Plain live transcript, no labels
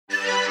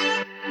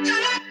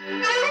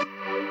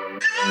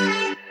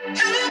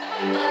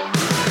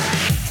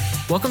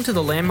Welcome to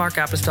the Landmark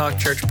Apostolic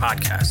Church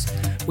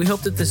podcast. We hope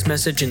that this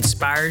message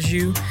inspires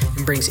you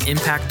and brings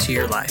impact to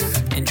your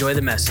life. Enjoy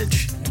the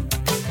message.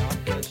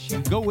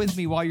 Go with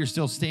me while you're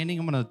still standing.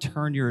 I'm going to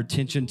turn your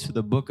attention to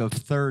the book of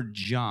 3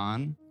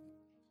 John.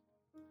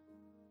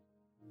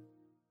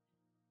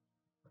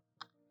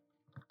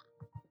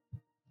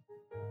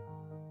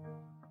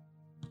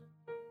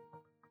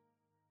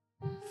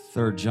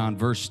 Third John,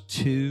 verse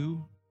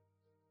 2.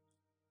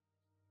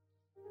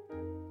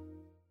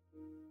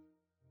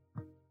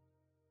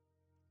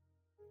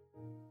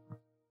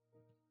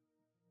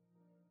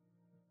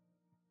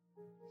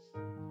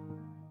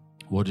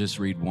 We'll just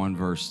read one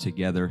verse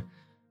together.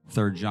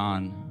 3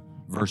 John,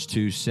 verse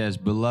 2 says,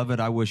 "Beloved,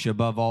 I wish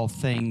above all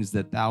things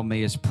that thou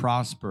mayest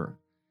prosper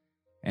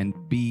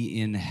and be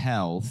in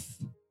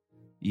health,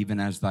 even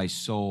as thy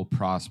soul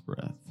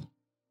prospereth."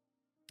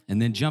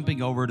 And then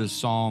jumping over to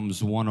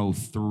Psalms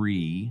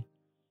 103.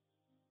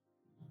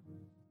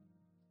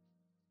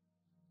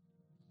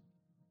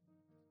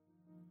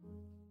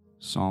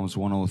 Psalms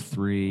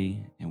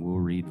 103, and we'll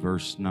read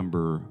verse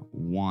number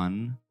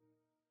 1.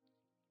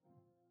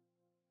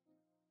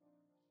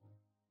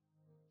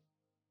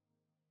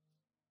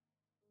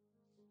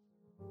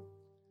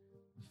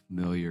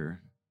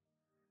 Familiar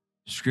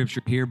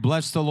scripture here.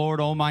 "Bless the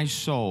Lord, O my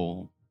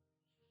soul,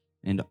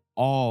 and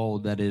all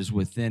that is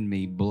within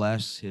me,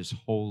 bless his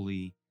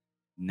holy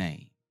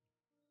name."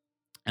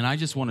 And I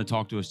just want to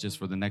talk to us just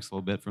for the next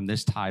little bit from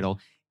this title,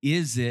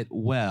 Is It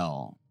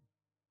Well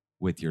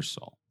With Your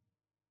Soul?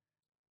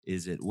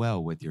 Is it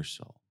well with your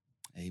soul?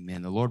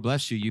 Amen. The Lord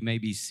bless you. You may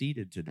be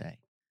seated today.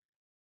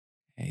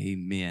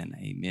 Amen.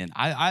 Amen.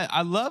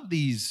 I love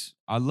these.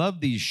 I love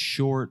these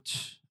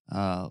short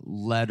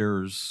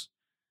letters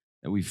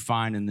that we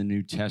find in the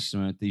New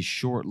Testament, these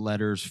short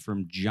letters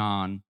from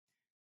John.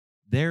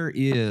 There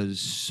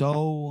is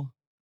so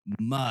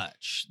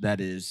much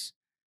that is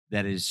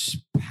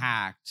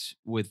packed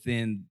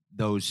within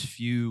those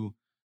few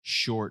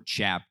short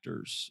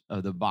chapters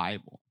of the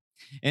Bible.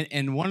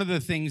 And one of the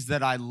things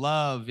that I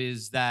love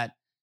is that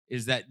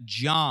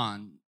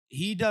John,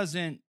 he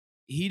doesn't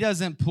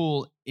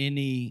pull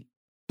any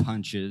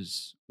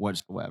punches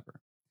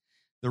whatsoever.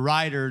 The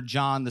writer,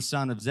 John, the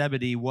son of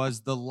Zebedee,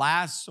 was the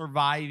last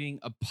surviving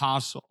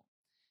apostle,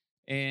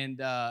 and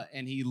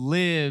he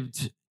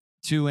lived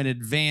to an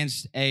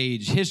advanced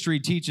age. History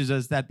teaches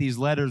us that these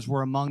letters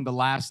were among the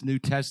last New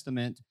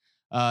Testament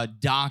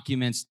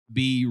documents to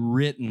be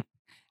written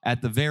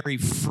at the very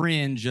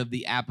fringe of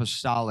the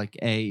apostolic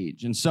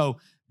age. And so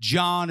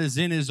John is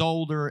in his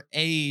older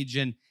age,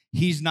 and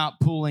he's not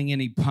pulling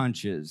any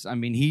punches. I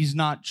mean, he's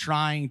not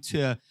trying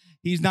to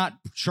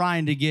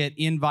get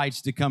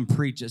invites to come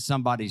preach at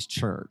somebody's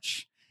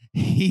church.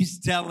 He's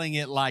telling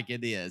it like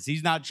it is.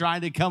 He's not trying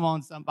to come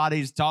on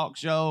somebody's talk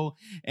show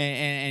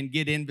and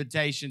get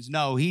invitations.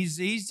 No, he's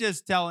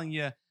just telling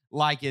you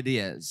like it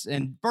is.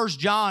 And First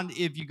John,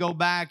 if you go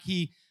back,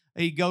 he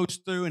goes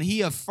through and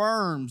he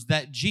affirms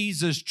that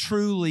Jesus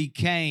truly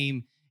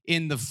came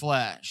in the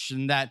flesh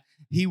and that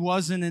he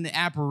wasn't an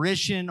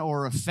apparition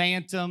or a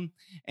phantom.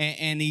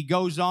 And he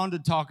goes on to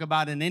talk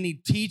about in any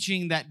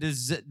teaching that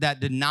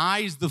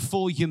denies the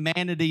full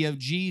humanity of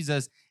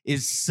Jesus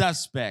is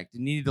suspect.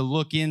 You need to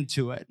look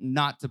into it,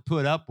 not to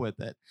put up with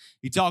it.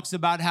 He talks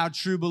about how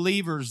true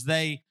believers,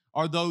 they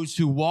are those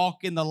who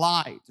walk in the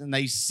light and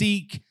they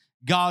seek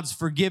God's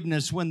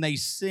forgiveness when they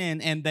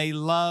sin and they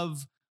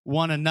love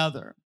one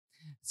another.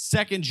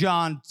 2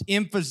 John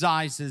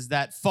emphasizes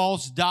that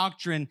false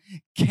doctrine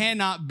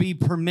cannot be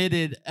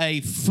permitted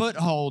a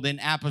foothold in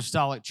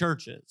apostolic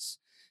churches,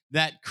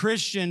 that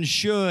Christians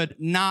should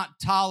not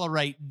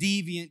tolerate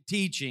deviant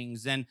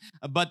teachings,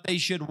 but they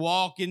should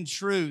walk in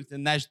truth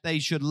and that they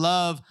should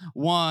love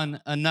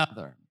one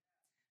another.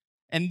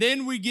 And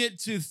then we get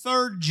to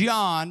 3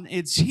 John.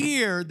 It's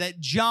here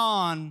that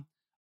John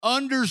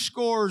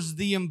underscores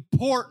the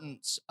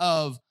importance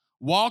of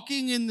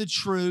walking in the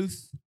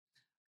truth,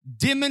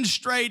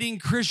 demonstrating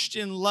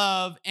Christian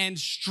love, and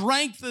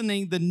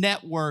strengthening the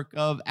network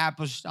of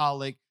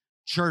apostolic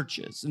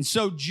churches. And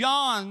so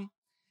John,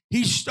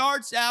 he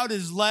starts out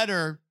his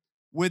letter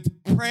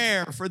with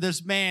prayer for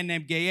this man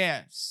named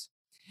Gaius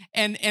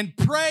and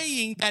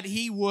praying that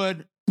he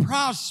would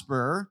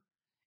prosper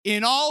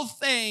in all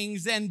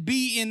things and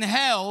be in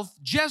health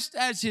just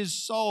as his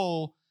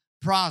soul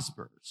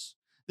prospers.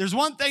 There's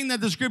one thing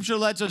that the scripture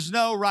lets us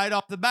know right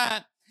off the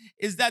bat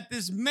is that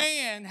this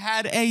man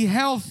had a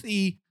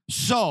healthy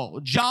soul.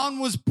 John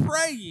was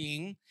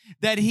praying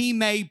that he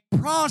may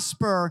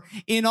prosper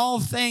in all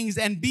things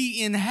and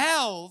be in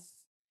health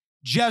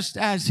just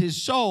as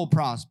his soul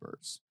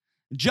prospers.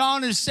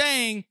 John is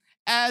saying,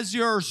 as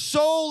your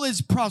soul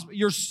is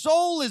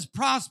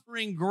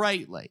prospering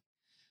greatly.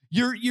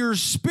 Your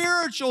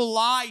spiritual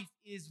life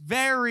is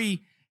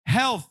very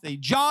healthy.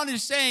 John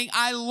is saying,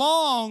 I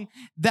long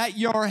that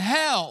your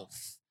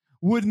health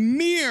would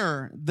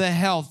mirror the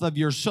health of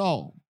your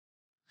soul.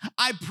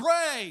 I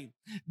pray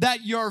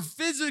that your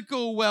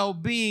physical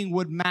well-being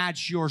would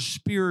match your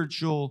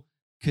spiritual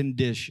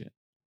condition.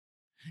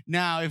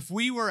 Now, if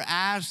we were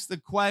asked the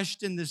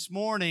question this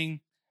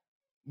morning,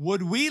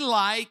 would we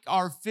like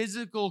our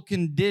physical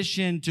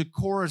condition to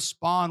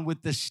correspond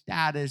with the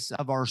status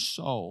of our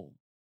soul?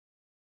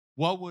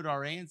 What would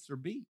our answer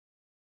be?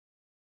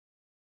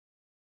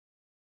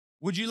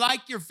 Would you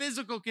like your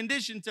physical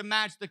condition to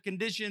match the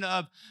condition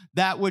of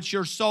that which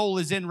your soul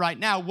is in right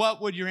now?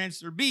 What would your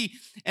answer be?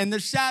 And the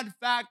sad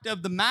fact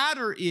of the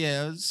matter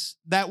is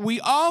that we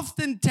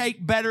often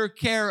take better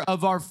care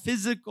of our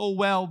physical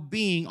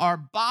well-being, our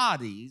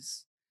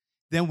bodies,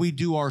 than we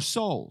do our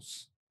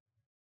souls.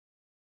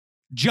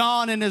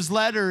 John in his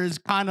letter is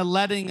kind of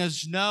letting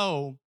us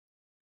know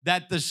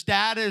that the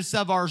status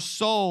of our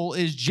soul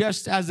is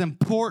just as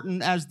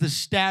important as the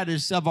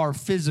status of our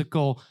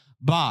physical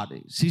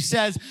bodies. He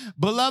says,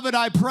 "Beloved,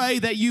 I pray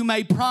that you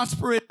may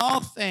prosper in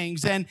all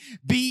things and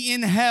be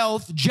in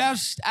health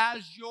just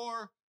as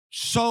your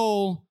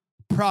soul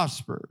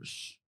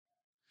prospers."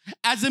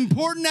 As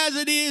important as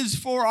it is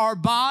for our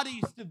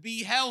bodies to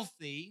be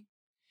healthy,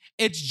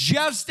 it's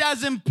just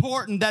as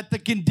important that the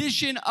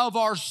condition of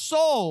our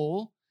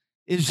soul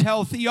is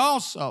healthy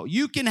also.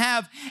 You can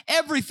have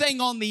everything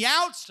on the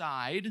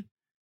outside,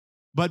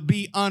 but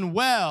be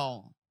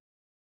unwell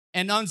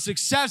and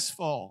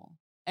unsuccessful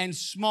and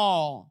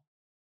small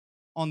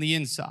on the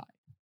inside.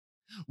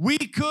 We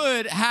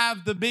could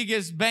have the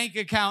biggest bank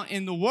account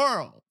in the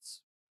world.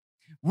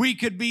 We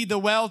could be the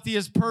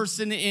wealthiest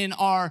person in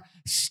our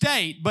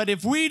state. But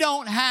if we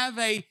don't have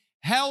a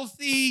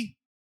healthy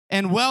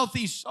and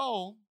wealthy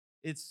soul,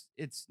 it's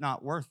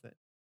not worth it.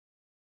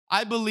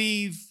 I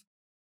believe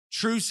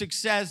true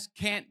success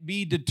can't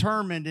be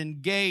determined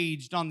and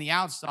gauged on the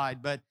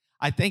outside, but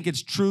I think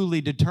it's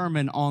truly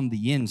determined on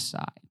the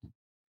inside.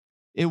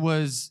 It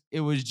was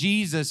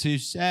Jesus who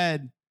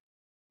said,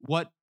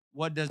 what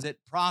does it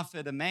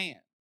profit a man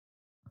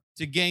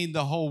to gain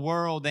the whole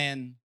world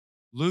and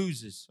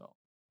lose his soul?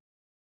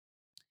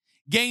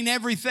 Gain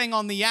everything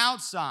on the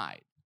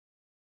outside,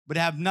 but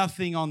have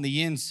nothing on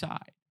the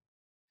inside.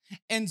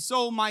 And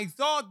so my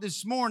thought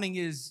this morning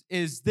is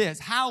this: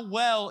 how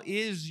well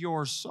is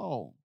your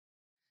soul?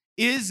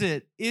 Is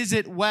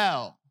it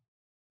well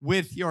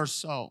with your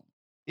soul?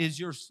 Is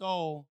your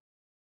soul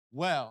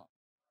well?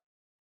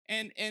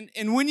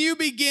 And when you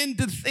begin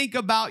to think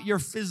about your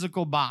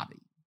physical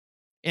body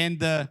and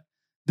the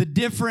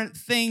different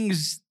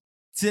things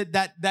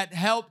that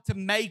help to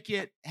make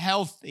it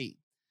healthy,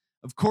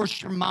 of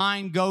course, your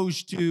mind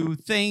goes to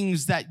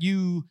things that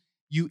you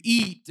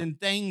eat and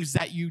things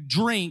that you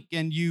drink,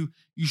 and you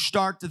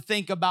start to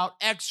think about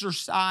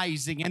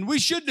exercising. And we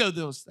should do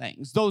those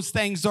things. Those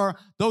things are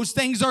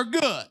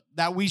good,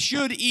 that we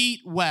should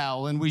eat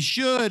well, and we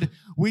should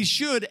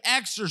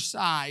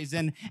exercise,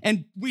 and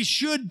we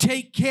should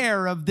take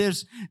care of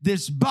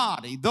this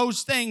body.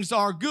 Those things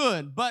are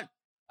good. But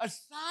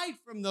aside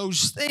from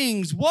those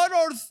things, what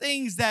are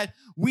things that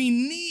we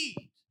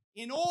need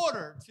in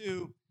order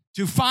to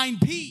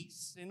find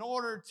peace, in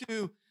order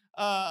to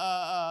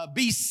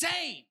be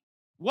sane?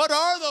 What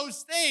are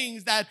those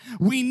things that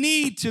we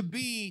need to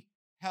be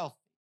healthy?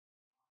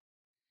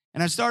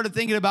 And I started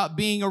thinking about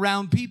being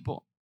around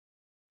people,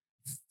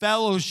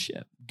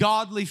 fellowship,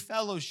 godly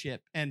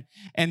fellowship, and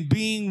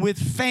being with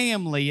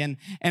family,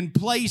 and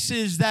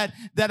places that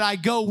I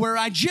go where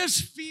I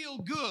just feel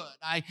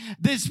good.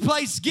 This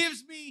place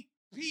gives me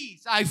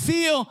peace. I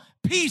feel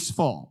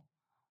peaceful.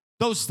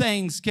 Those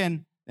things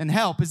can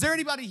help. Is there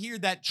anybody here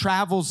that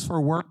travels for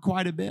work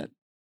quite a bit?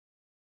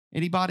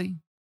 Anybody?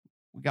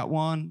 We got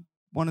one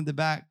in the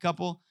back,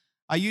 couple.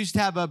 I used to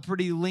have a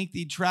pretty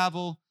lengthy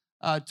travel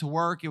to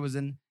work. It was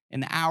an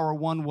hour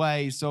one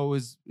way, so it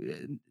was.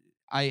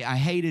 I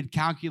hated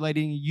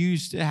calculating.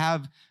 Used to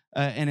have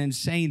an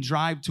insane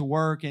drive to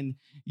work, and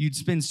you'd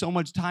spend so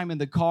much time in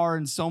the car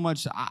and so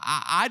much.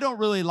 I don't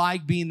really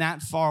like being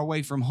that far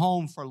away from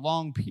home for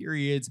long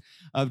periods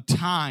of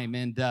time.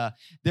 And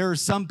there are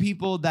some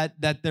people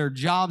that their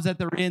jobs that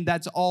they're in,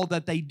 that's all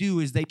that they do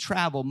is they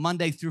travel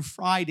Monday through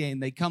Friday,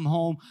 and they come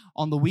home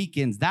on the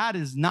weekends. That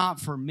is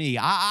not for me.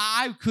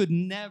 I could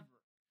never.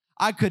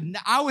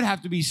 I would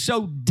have to be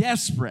so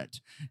desperate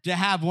to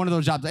have one of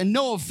those jobs. And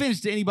no offense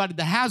to anybody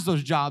that has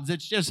those jobs.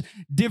 It's just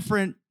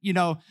different,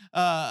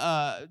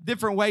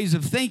 different ways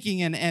of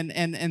thinking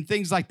and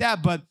things like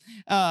that. But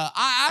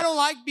I don't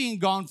like being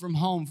gone from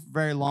home for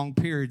very long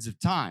periods of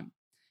time.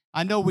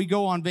 I know we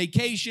go on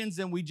vacations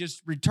and we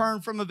just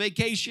return from a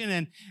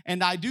vacation,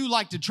 and I do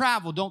like to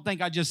travel. Don't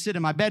think I just sit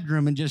in my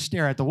bedroom and just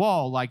stare at the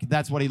wall like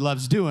that's what he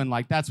loves doing,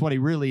 like that's what he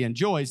really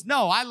enjoys.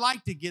 No, I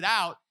like to get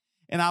out.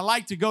 And I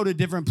like to go to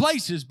different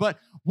places. But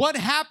what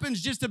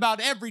happens just about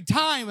every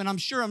time, and I'm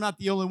sure I'm not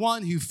the only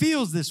one who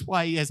feels this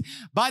way, is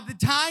by the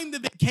time the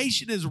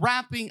vacation is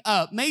wrapping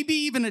up, maybe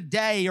even a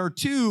day or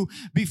two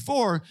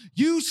before,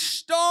 you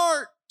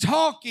start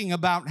talking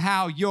about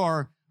how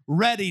you're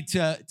ready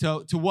to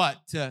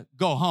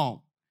go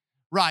home.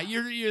 Right,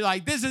 you're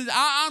like,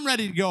 I'm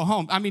ready to go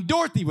home. I mean,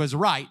 Dorothy was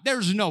right.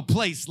 There's no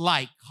place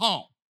like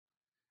home.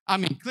 I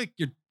mean,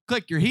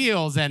 click your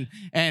heels and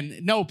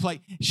no place.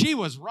 She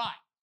was right.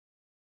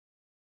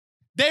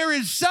 There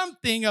is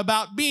something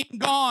about being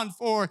gone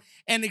for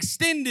an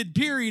extended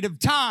period of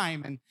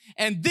time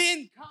and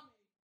then coming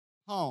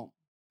home.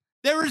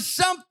 There is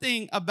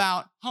something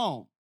about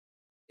home.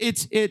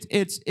 It's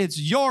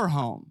your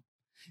home.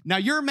 Now,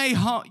 your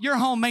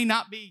home may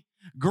not be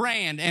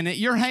grand, and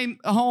your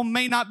home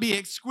may not be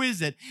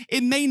exquisite.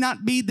 It may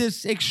not be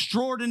this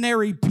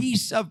extraordinary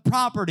piece of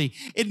property.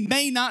 It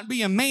may not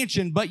be a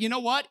mansion, but you know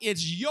what?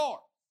 It's yours.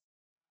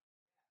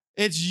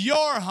 It's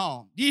your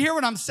home. Do you hear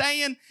what I'm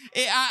saying?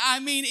 I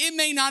mean, it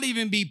may not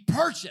even be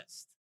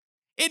purchased.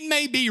 It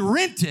may be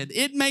rented.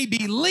 It may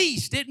be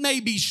leased. It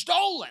may be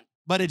stolen,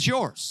 but it's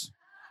yours.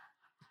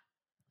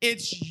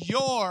 It's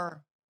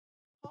your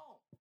home.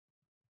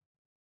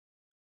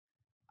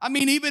 I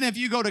mean, even if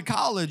you go to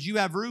college, you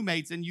have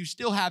roommates and you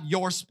still have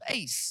your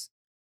space.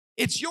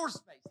 It's your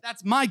space.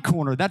 That's my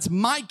corner. That's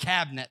my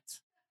cabinet.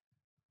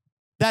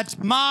 That's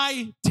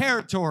my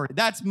territory.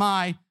 That's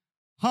my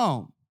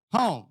home.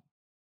 Home.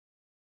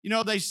 You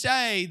know, they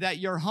say that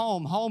your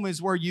home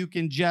is where you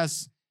can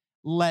just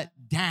let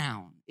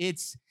down.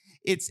 It's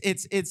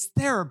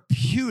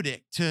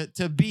therapeutic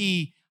to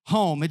be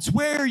home. It's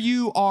where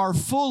you are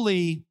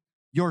fully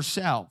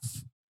yourself.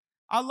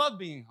 I love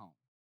being home.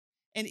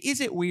 And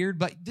is it weird,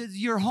 but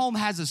your home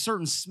has a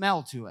certain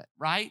smell to it,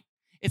 right?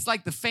 It's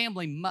like the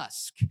family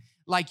musk.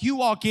 Like you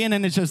walk in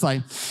and it's just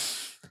like,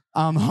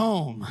 I'm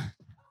home.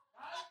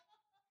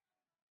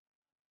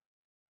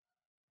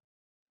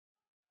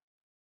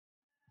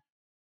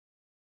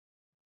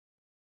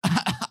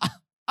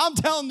 I'm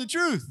telling the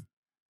truth.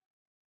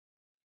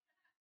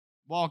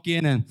 Walk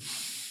in and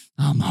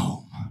I'm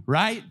home,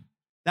 right?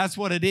 That's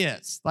what it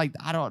is. Like,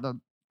 I don't know.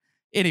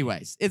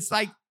 Anyways, it's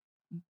like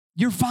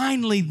you're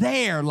finally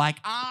there, like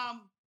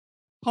I'm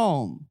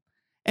home.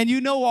 And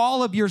you know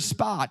all of your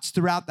spots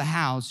throughout the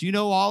house. You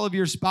know all of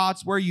your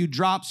spots where you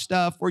drop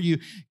stuff, where you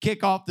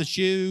kick off the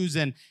shoes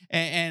and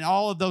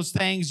all of those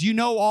things. You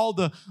know all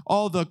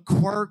the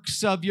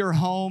quirks of your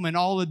home and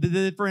all of the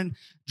different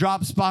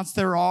drop spots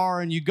there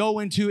are. And you go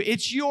into,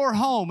 it's your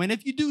home. And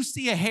if you do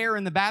see a hair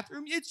in the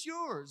bathroom, it's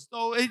yours.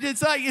 So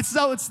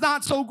it's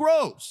not so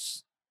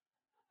gross.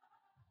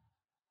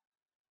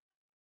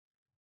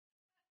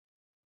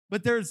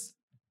 But there's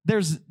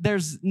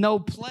no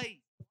place.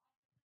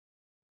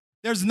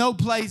 There's no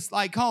place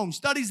like home.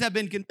 Studies have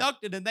been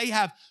conducted and they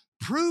have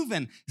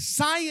proven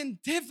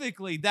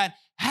scientifically that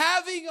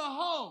having a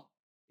home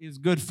is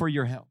good for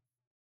your health.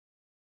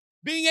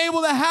 Being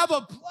able to have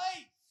a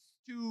place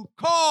to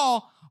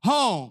call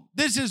home.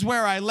 This is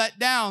where I let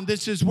down.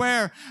 This is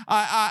where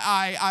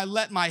I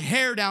let my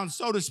hair down,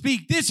 so to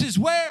speak. This is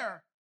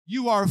where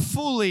you are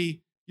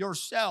fully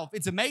yourself.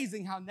 It's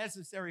amazing how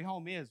necessary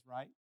home is,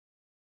 right?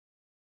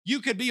 You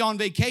could be on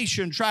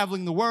vacation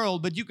traveling the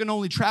world, but you can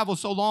only travel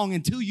so long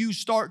until you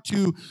start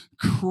to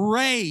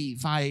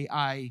crave,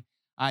 I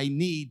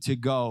need to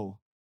go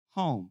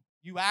home.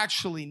 You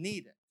actually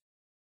need it.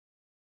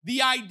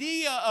 The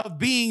idea of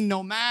being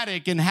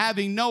nomadic and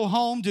having no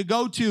home to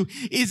go to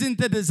isn't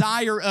the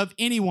desire of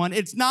anyone.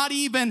 It's not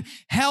even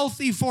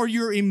healthy for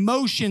your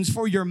emotions,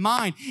 for your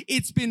mind.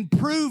 It's been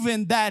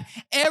proven that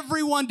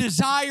everyone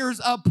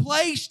desires a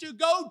place to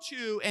go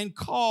to and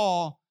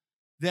call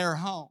their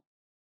home.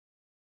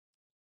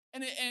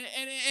 And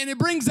it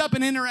brings up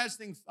an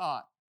interesting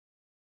thought.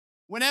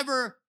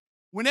 Whenever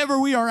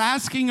we are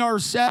asking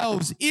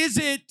ourselves, is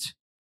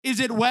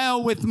it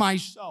well with my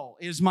soul?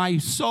 Is my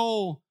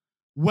soul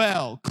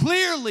well?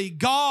 Clearly,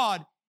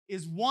 God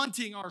is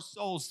wanting our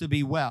souls to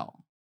be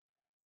well.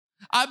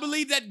 I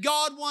believe that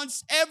God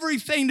wants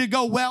everything to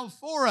go well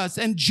for us.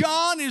 And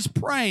John is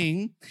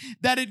praying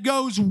that it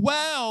goes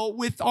well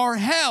with our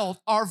health,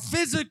 our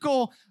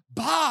physical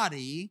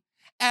body,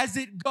 as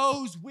it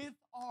goes with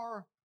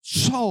our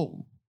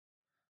soul.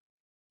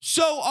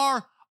 So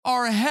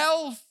our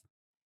health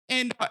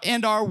and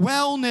our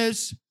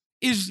wellness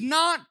is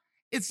not,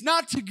 it's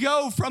not to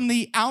go from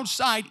the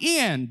outside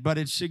in, but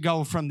it's to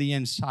go from the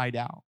inside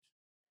out.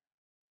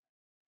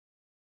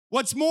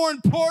 What's more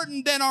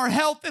important than our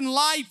health and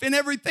life and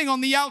everything on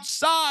the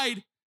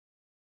outside?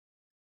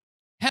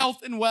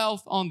 Health and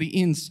wealth on the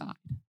inside.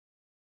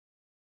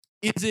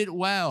 Is it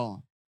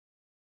well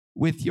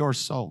with your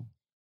soul?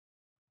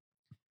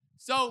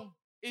 So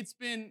it's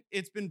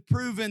been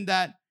proven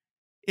that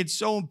it's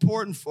so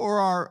important for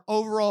our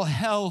overall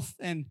health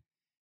and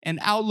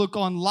outlook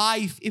on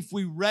life if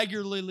we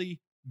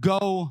regularly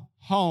go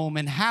home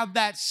and have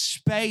that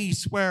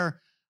space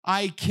where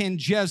I can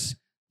just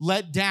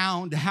let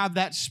down, to have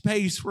that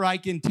space where I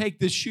can take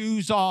the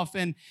shoes off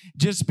and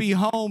just be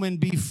home and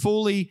be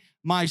fully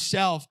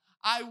myself.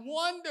 I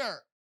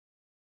wonder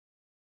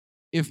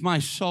if my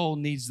soul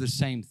needs the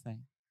same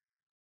thing.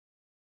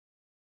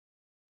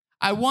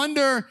 I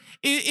wonder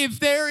if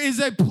there is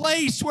a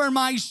place where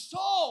my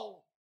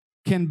soul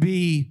can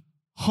be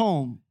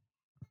home.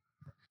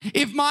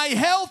 If my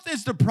health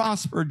is to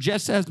prosper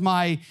just as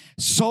my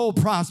soul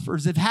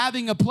prospers, if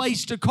having a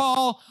place to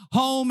call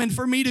home and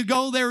for me to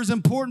go there is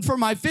important for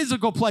my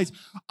physical place,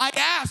 I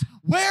ask,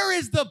 where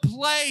is the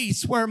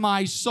place where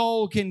my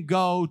soul can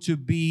go to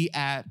be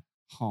at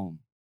home?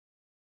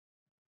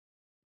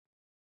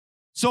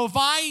 So if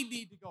I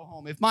need to go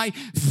home, if my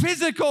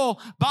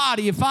physical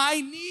body, if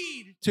I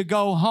need to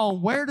go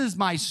home, where does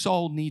my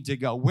soul need to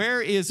go?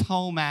 Where is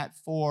home at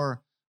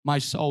for my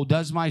soul?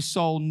 Does my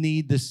soul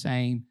need the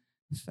same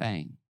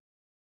thing?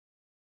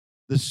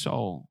 The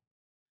soul.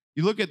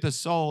 You look at the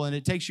soul and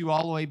it takes you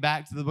all the way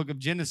back to the book of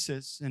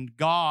Genesis, and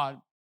God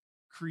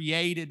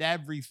created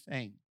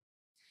everything.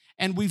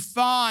 And we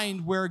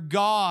find where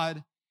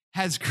God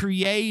has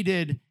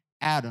created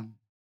Adam.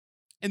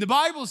 And the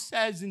Bible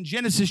says in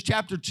Genesis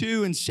chapter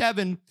 2 and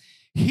 7,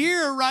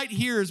 right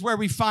here is where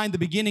we find the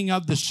beginning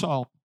of the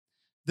soul.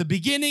 The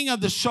beginning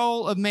of the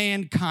soul of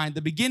mankind,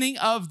 the beginning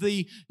of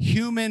the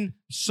human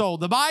soul.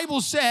 The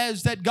Bible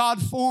says that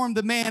God formed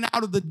the man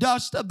out of the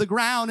dust of the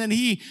ground, and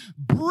he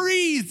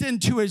breathed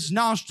into his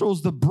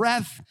nostrils the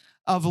breath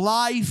of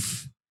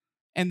life,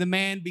 and the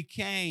man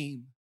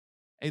became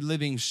a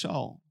living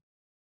soul.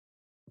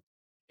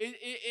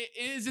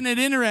 Isn't it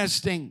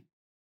interesting?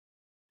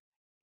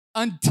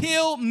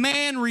 Until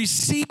man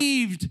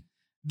received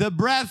the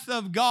breath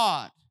of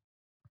God,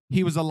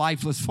 he was a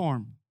lifeless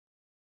form.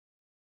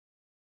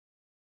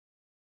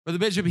 Brother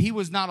Bishop, he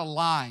was not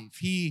alive.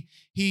 He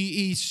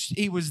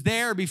was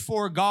there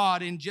before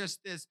God in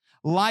just this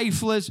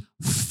lifeless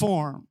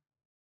form.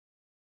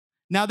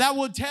 Now that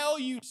will tell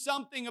you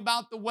something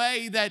about the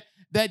way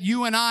that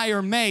you and I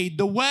are made.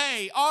 The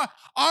way,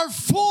 our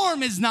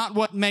form is not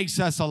what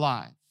makes us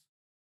alive.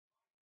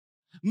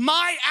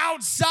 My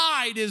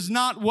outside is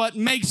not what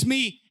makes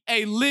me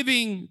a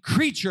living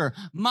creature.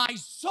 My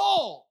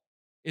soul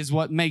is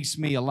what makes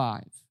me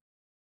alive.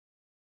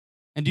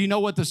 And do you know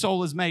what the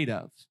soul is made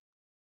of?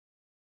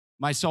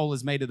 My soul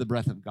is made of the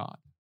breath of God.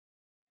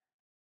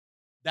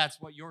 That's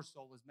what your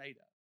soul is made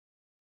of.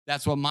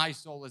 That's what my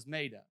soul is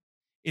made of.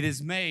 It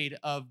is made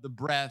of the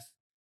breath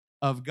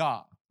of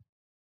God.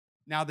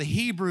 Now, the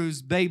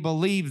Hebrews, they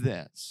believed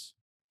this,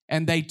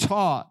 and they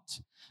taught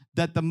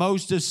that the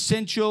most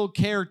essential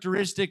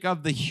characteristic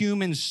of the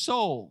human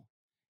soul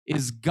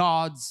is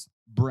God's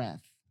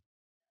breath.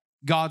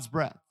 God's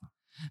breath.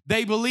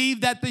 They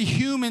believe that the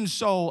human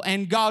soul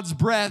and God's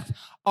breath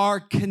are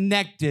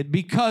connected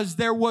because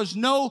there was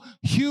no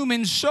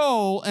human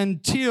soul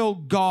until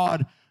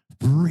God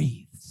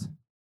breathed.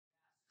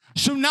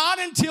 So not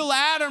until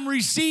Adam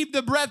received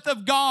the breath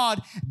of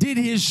God did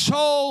his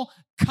soul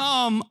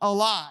come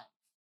alive.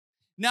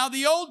 Now,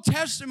 the Old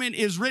Testament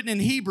is written in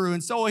Hebrew,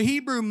 and so a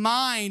Hebrew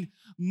mind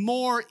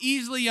more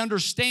easily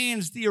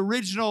understands the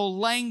original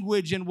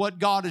language and what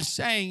God is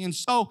saying. And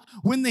so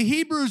when the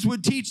Hebrews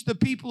would teach the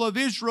people of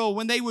Israel,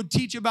 when they would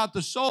teach about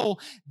the soul,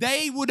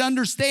 they would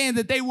understand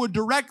that they were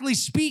directly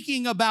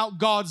speaking about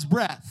God's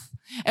breath.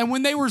 And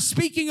when they were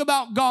speaking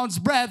about God's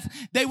breath,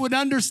 they would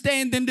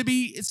understand them to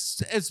be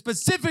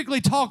specifically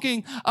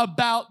talking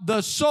about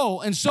the soul.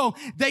 And so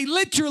they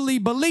literally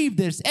believed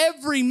this.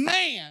 Every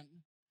man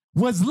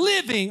was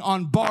living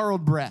on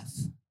borrowed breath.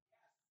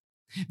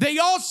 They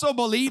also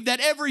believe that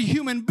every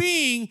human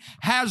being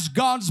has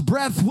God's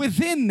breath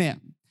within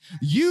them.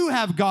 You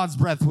have God's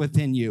breath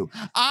within you.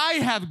 I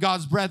have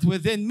God's breath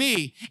within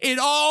me. It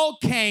all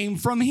came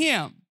from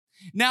Him.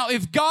 Now,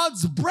 if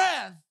God's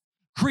breath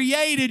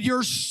created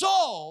your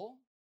soul,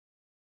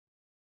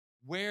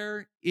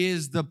 where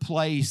is the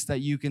place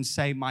that you can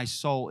say, my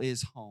soul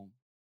is home?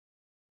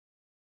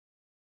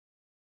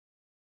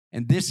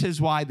 And this is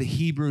why the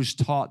Hebrews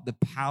taught the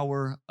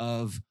power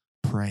of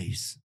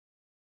praise.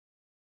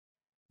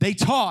 They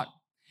taught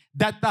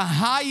that the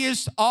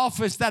highest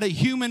office that a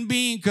human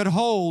being could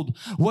hold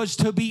was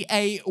to be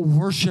a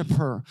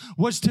worshiper,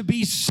 was to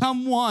be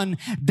someone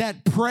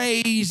that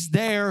praised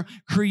their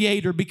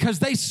Creator, because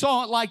they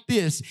saw it like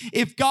this: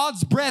 if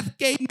God's breath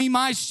gave me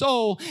my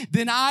soul,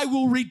 then I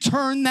will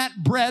return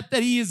that breath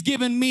that He has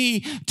given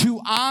me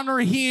to honor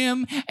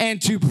Him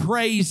and to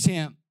praise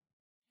Him.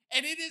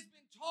 And it has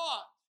been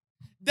taught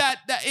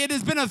that it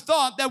has been a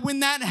thought that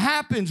when that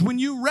happens, when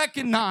you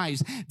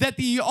recognize that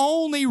the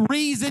only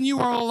reason you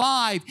are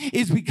alive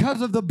is because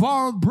of the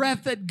borrowed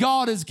breath that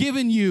God has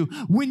given you,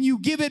 when you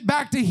give it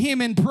back to Him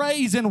in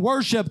praise and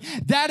worship,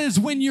 that is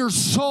when your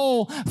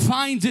soul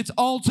finds its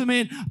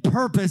ultimate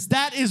purpose.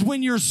 That is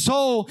when your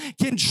soul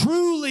can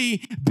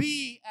truly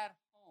be at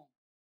home.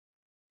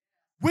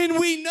 When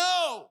we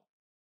know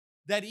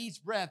that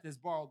each breath is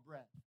borrowed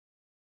breath.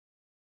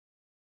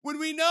 When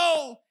we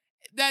know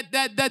that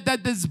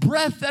this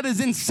breath that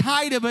is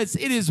inside of us,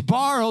 it is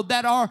borrowed,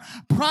 that our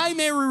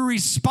primary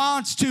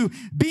response to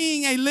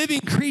being a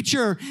living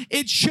creature,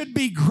 it should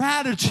be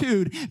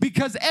gratitude,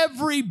 because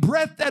every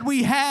breath that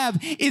we have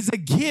is a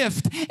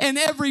gift, and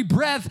every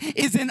breath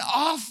is an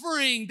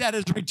offering that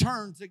is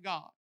returned to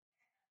God.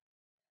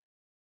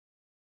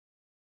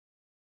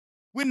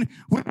 When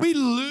we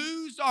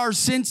lose our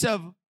sense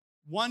of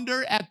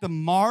wonder at the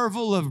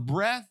marvel of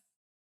breath,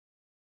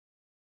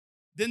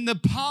 then the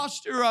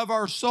posture of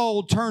our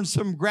soul turns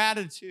from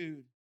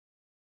gratitude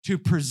to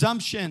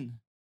presumption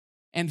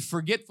and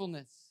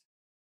forgetfulness.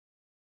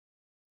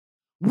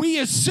 We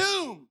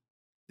assume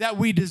that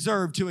we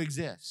deserve to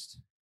exist,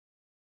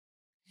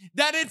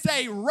 that it's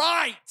a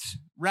right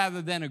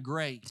rather than a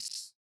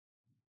grace.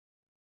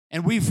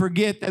 And we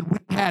forget that we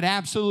had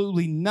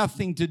absolutely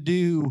nothing to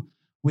do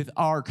with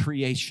our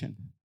creation.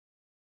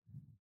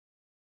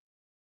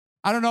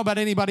 I don't know about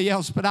anybody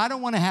else, but I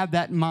don't want to have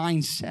that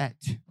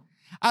mindset.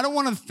 I don't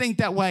want to think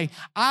that way.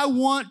 I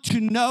want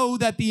to know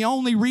that the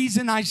only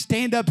reason I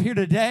stand up here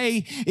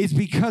today is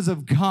because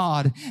of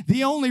God.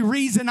 The only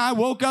reason I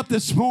woke up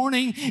this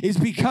morning is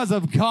because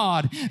of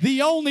God.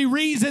 The only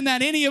reason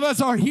that any of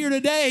us are here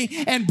today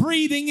and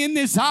breathing in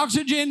this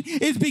oxygen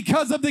is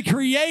because of the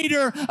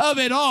Creator of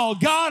it all.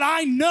 God,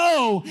 I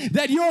know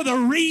that you're the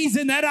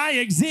reason that I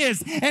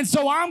exist. And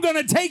so I'm going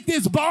to take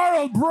this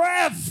borrowed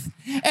breath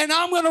and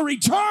I'm going to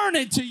return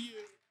it to you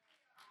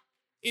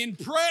in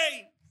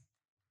praise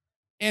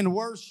and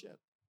worship.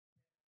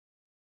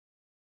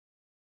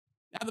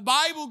 Now, the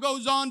Bible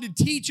goes on to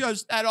teach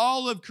us that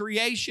all of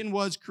creation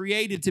was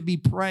created to be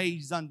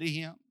praised unto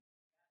Him.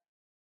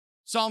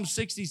 Psalm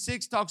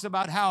 66 talks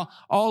about how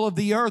all of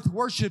the earth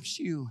worships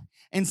you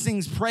and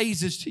sings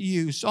praises to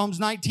you.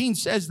 Psalms 19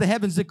 says the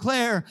heavens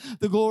declare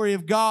the glory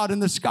of God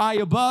and the sky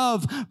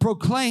above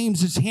proclaims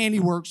His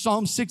handiwork.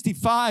 Psalm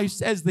 65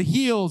 says the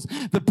hills,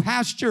 the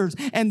pastures,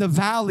 and the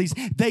valleys,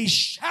 they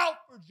shout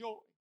for joy.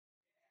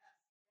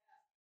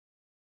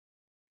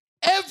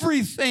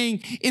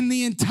 Everything in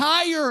the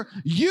entire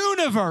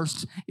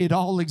universe, it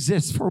all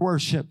exists for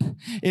worship.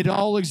 It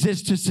all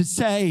exists just to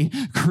say,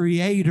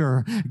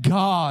 Creator,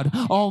 God,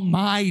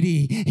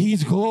 Almighty,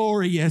 He's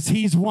glorious,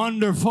 He's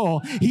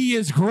wonderful, He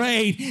is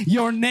great.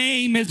 Your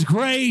name is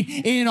great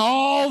in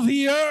all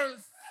the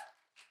earth.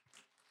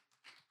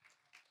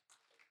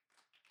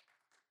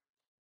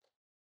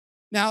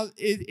 Now,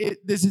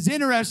 this is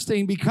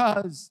interesting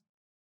because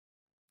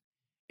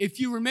if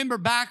you remember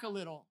back a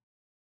little,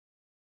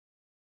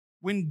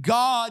 when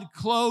God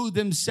clothed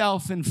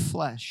Himself in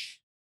flesh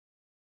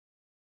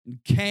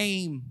and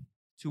came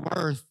to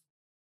earth,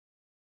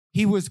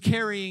 He was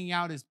carrying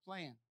out His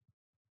plan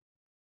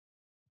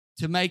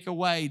to make a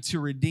way to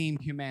redeem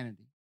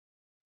humanity.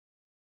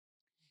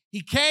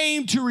 He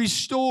came to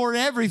restore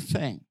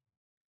everything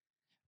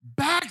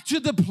back to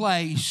the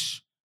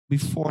place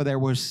before there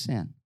was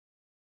sin.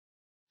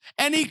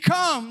 And He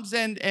comes,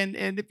 and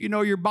if you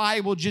know your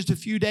Bible, just a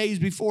few days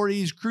before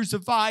He's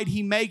crucified,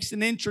 He makes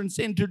an entrance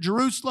into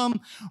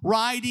Jerusalem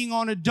riding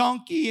on a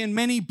donkey, and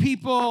many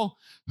people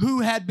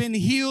who had been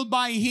healed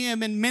by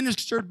Him and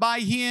ministered by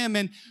Him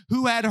and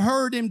who had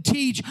heard Him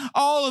teach,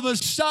 all of a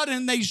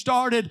sudden they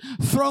started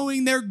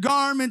throwing their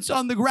garments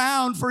on the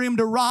ground for Him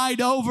to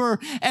ride over,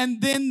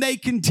 and then they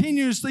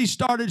continuously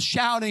started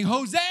shouting,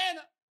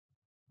 Hosanna!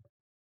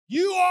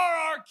 You are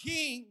our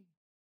King.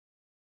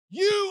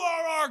 You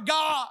are our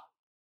God.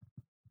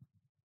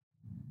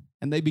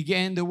 And they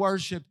began to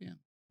worship Him.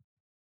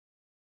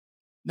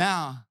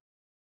 Now,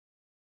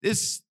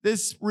 this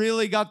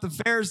really got the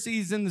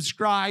Pharisees and the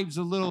scribes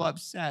a little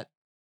upset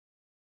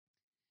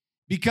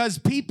because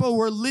people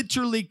were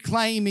literally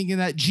claiming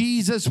that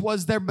Jesus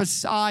was their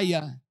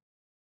Messiah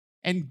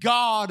and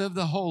God of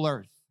the whole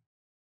earth.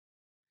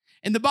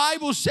 And the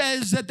Bible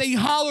says that they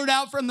hollered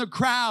out from the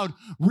crowd,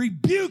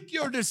 rebuke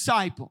your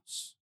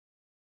disciples.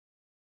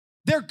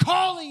 They're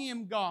calling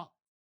Him God.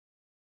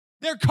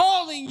 They're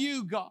calling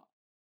you God.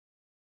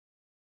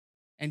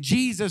 And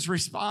Jesus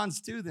responds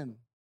to them.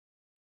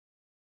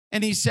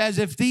 And He says,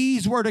 if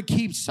these were to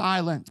keep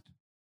silent,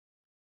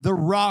 the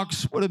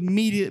rocks would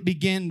immediately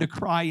begin to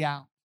cry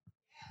out.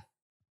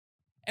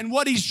 And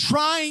what He's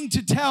trying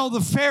to tell the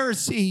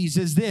Pharisees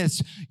is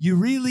this: you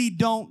really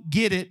don't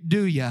get it,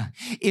 do you?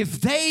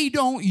 If they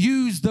don't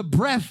use the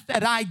breath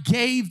that I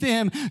gave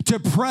them to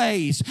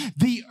praise,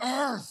 the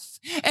earth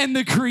and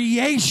the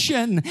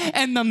creation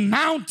and the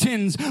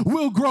mountains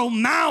will grow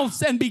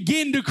mouths and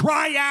begin to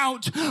cry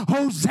out,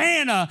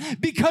 Hosanna,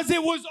 because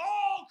it was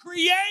all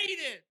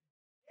created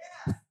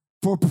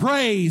for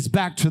praise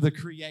back to the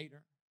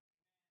Creator.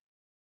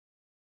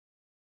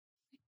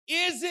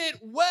 Is it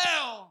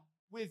well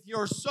with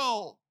your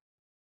soul?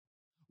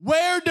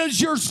 Where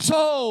does your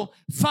soul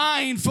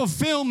find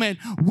fulfillment?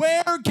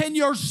 Where can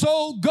your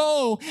soul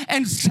go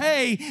and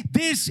say,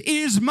 this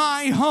is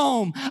my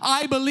home?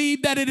 I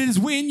believe that it is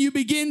when you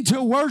begin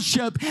to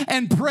worship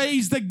and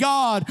praise the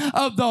God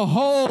of the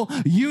whole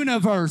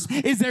universe.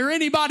 Is there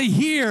anybody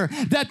here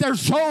that their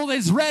soul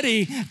is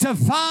ready to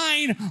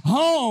find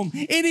home?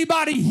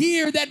 Anybody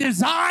here that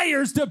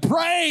desires to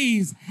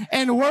praise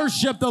and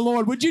worship the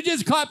Lord? Would you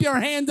just clap your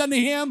hands unto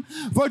Him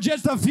for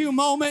just a few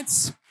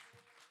moments?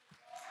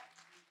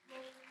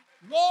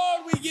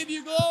 Lord, we give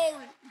you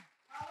glory.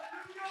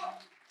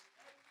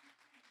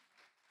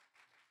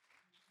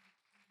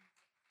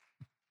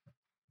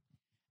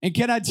 And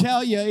can I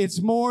tell you,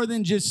 it's more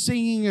than just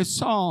singing a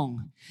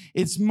song.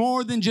 It's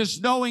more than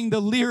just knowing the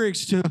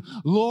lyrics to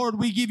Lord,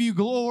 we give you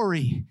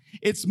glory.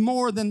 It's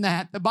more than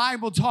that. The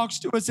Bible talks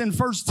to us in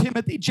 1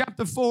 Timothy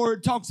chapter 4.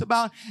 It talks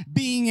about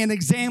being an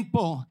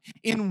example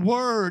in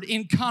word,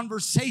 in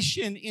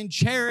conversation, in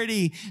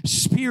charity,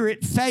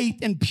 spirit, faith,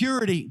 and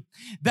purity.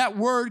 That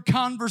word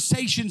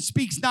conversation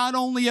speaks not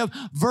only of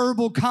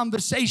verbal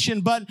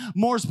conversation, but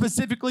more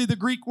specifically, the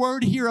Greek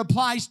word here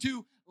applies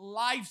to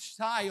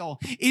lifestyle?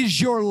 Is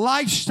your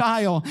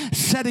lifestyle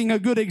setting a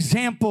good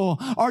example?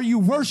 Are you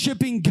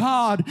worshiping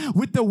God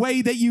with the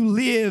way that you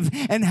live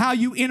and how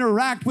you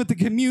interact with the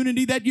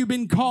community that you've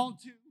been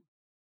called to?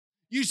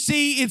 You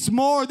see, it's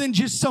more than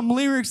just some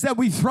lyrics that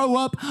we throw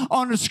up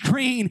on a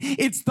screen.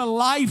 It's the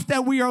life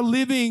that we are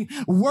living,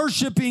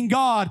 worshiping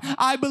God.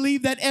 I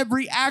believe that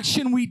every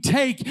action we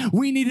take,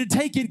 we need to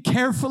take it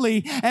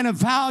carefully and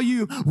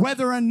evaluate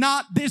whether or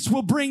not this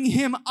will bring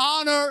Him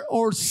honor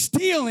or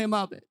steal Him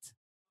of it.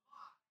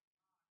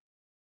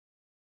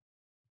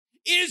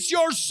 Is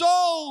your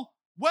soul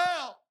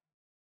well?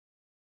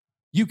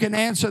 You can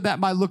answer that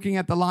by looking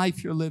at the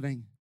life you're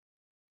living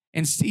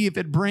and see if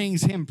it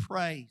brings Him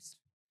praise.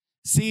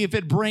 See if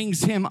it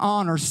brings Him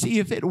honor. See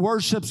if it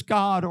worships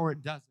God or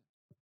it doesn't.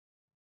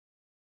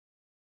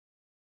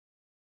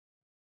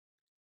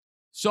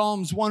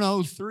 Psalms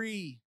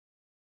 103.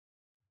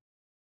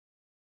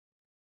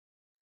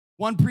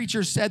 One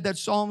preacher said that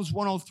Psalms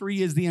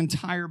 103 is the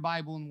entire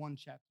Bible in one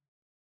chapter.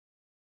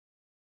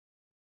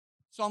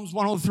 Psalms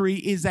 103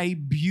 is a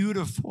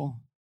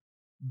beautiful,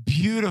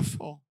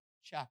 beautiful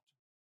chapter.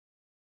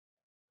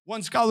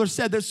 One scholar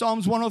said that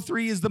Psalms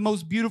 103 is the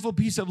most beautiful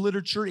piece of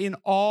literature in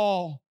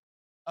all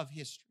of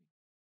history.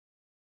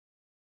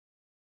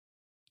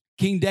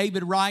 King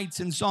David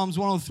writes in Psalms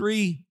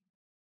 103,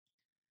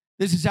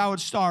 this is how it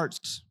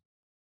starts.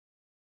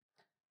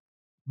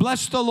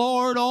 Bless the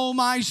Lord, O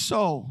my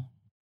soul,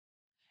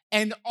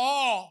 and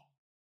all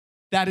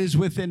that is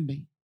within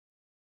me.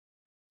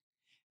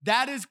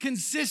 That is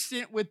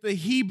consistent with the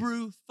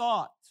Hebrew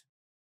thought.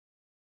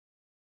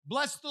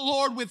 Bless the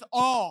Lord with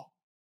all.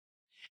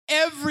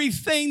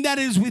 Everything that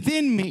is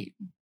within me.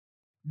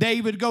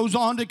 David goes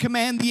on to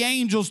command the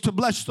angels to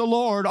bless the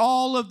Lord.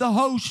 All of the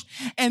hosts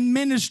and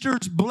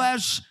ministers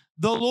bless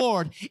the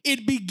Lord.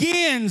 It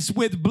begins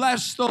with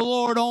bless the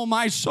Lord, O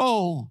my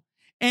soul.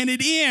 And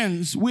it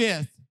ends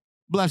with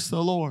bless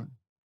the Lord,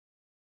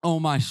 O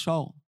my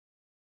soul.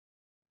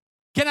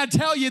 Can I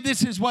tell you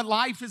this is what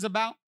life is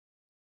about?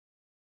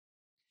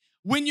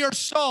 When your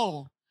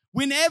soul,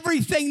 when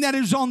everything that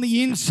is on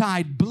the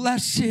inside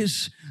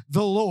blesses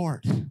the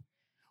Lord.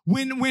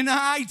 When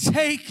I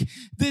take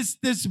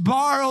this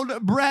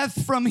borrowed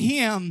breath from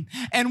Him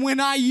and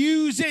when I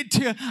use it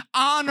to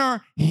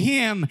honor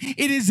Him,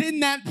 it is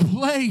in that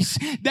place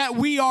that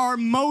we are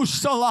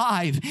most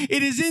alive.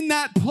 It is in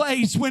that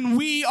place when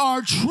we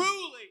are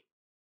truly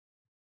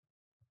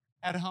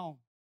at home.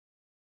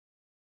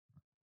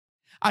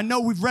 I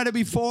know we've read it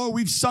before.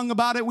 We've sung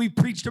about it. We've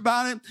preached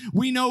about it.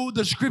 We know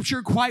the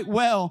scripture quite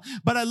well.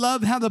 But I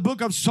love how the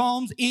book of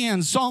Psalms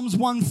ends. Psalms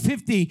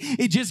 150,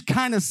 it just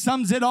kind of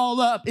sums it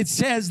all up. It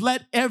says,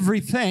 let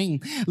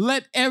everything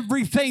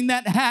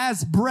that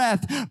has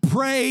breath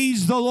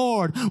praise the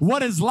Lord.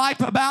 What is life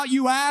about,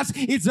 you ask?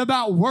 It's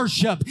about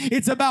worship.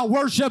 It's about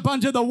worship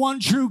unto the one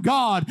true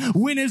God.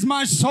 When is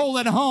my soul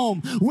at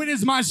home? When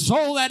is my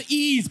soul at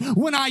ease?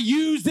 When I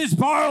use this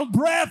borrowed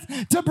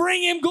breath to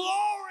bring Him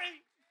glory.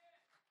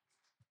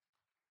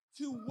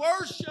 To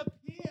worship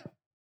Him.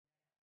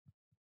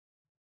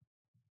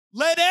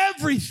 Let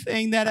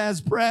everything that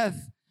has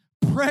breath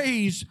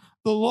praise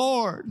the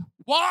Lord.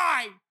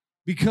 Why?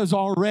 Because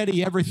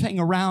already everything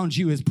around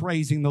you is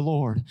praising the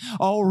Lord.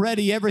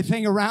 Already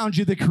everything around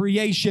you, the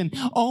creation,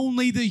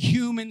 only the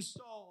human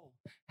soul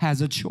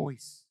has a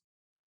choice.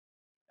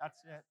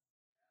 That's it.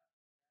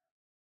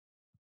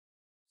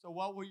 So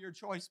what will your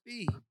choice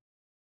be?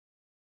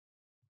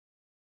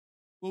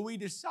 Will we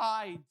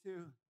decide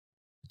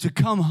to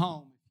come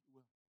home?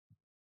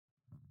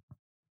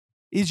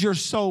 Is your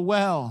soul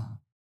well?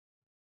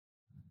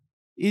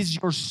 Is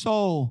your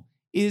soul,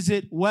 is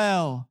it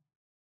well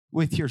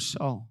with your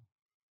soul?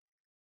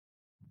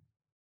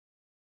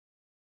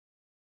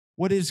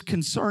 What is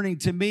concerning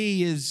to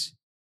me is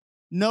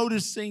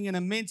noticing an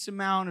immense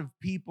amount of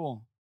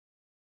people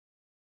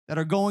that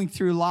are going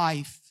through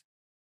life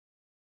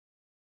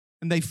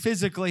and they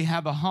physically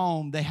have a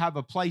home, they have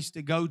a place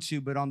to go to,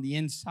 but on the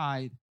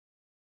inside,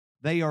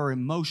 they are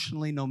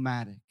emotionally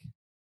nomadic.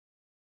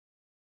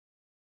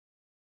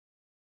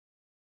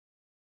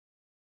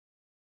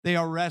 They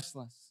are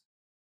restless.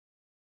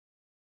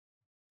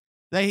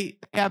 They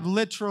have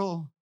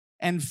literal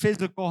and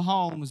physical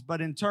homes,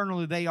 but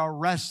internally they are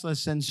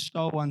restless and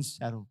so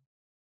unsettled.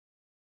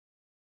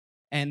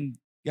 And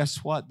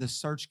guess what? The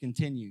search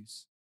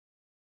continues.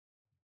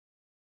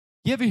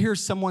 You ever hear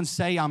someone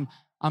say, I'm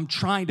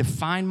trying to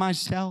find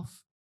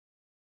myself?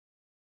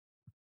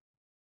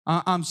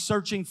 I'm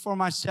searching for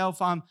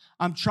myself. I'm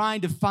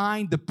trying to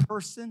find the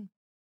person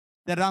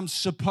that I'm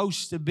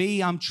supposed to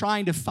be. I'm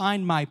trying to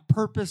find my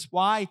purpose.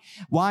 Why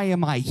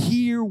am I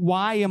here?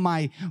 Why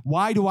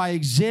do I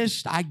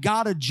exist? I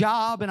got a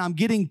job and I'm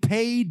getting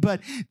paid,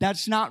 but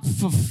that's not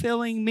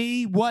fulfilling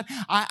me. What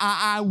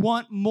I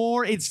want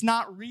more. It's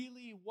not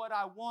really what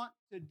I want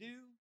to do.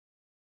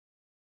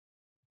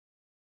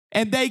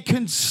 And they're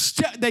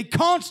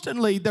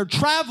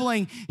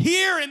traveling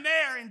here and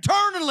there,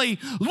 internally,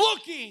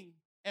 looking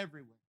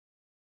everywhere.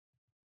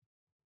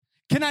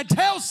 Can I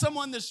tell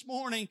someone this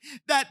morning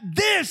that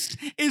this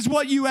is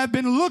what you have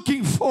been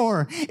looking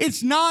for?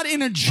 It's not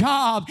in a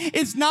job.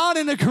 It's not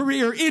in a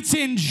career. It's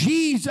in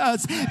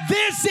Jesus.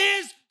 This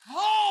is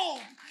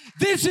home.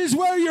 This is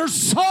where your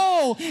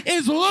soul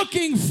is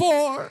looking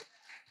for.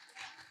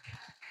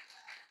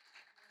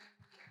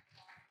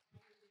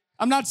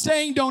 I'm not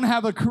saying don't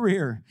have a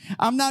career.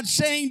 I'm not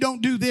saying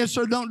don't do this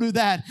or don't do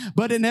that.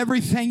 But in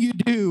everything you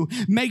do,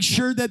 make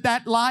sure that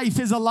that life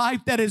is a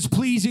life that is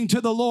pleasing to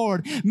the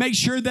Lord. Make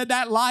sure that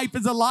that life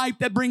is a life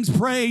that brings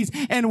praise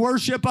and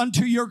worship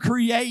unto your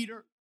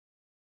Creator.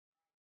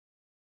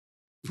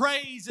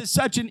 Praise is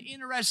such an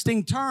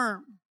interesting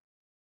term.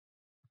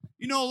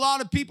 You know, a lot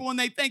of people, when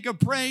they think of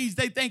praise,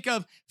 they think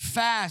of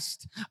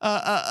fast,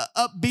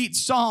 upbeat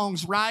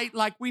songs, right?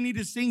 Like we need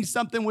to sing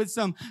something with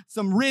some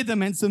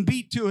rhythm and some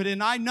beat to it.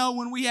 And I know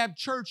when we have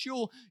church,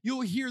 you'll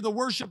hear the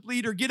worship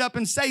leader get up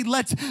and say,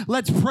 let's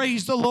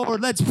praise the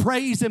Lord. Let's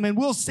praise Him. And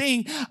we'll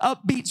sing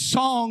upbeat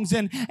songs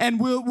and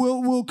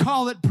we'll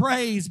call it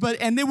praise.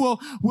 And then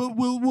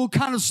we'll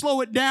kind of slow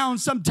it down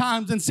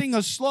sometimes and sing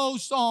a slow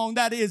song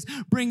that is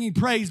bringing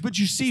praise. But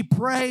you see,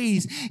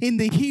 praise in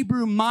the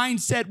Hebrew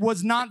mindset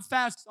was not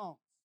fast songs.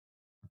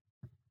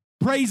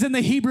 Praise in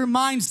the Hebrew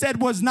mindset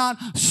was not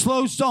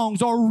slow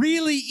songs or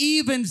really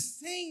even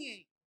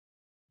singing.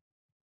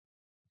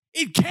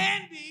 It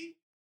can be,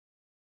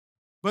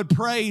 but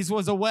praise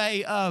was a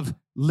way of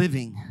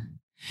living.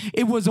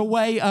 It was a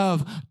way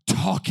of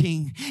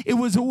talking. It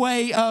was a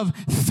way of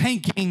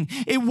thinking.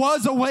 It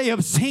was a way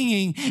of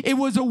singing. It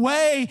was a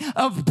way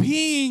of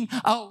being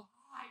alive.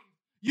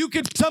 You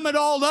could sum it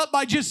all up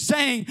by just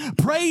saying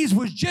praise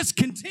was just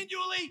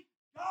continually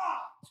God.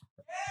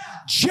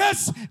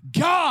 Just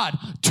God,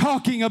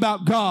 talking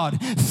about God,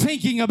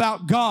 thinking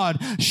about God,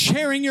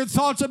 sharing your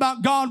thoughts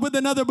about God with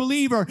another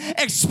believer,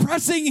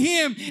 expressing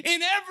Him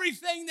in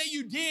everything that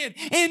you did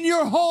in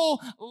your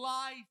whole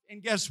life.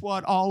 And guess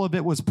what? All of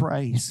it was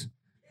praise.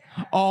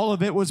 All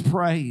of it was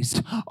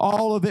praise.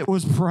 All of it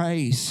was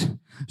praise.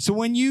 So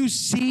when you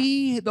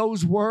see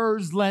those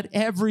words, let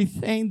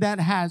everything that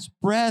has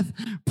breath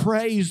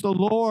praise the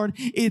Lord,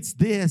 it's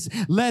this.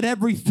 Let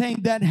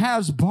everything that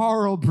has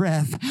borrowed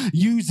breath,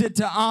 use it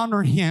to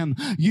honor Him.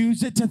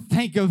 Use it to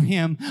think of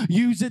Him.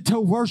 Use it to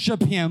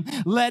worship Him.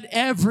 Let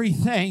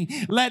everything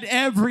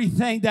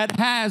that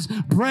has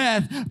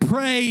breath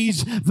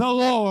praise the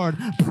Lord.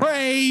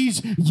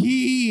 Praise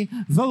ye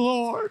the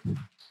Lord.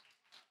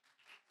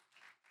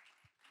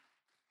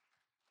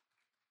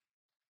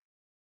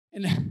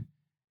 And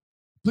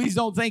please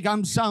don't think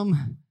I'm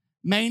some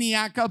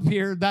maniac up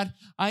here, that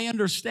I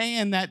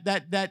understand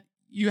that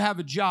you have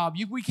a job.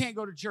 We can't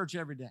go to church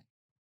every day.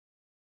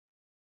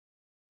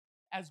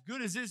 As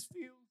good as this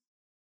feels,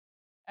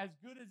 as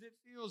good as it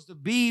feels to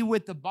be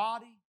with the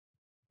body,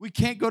 we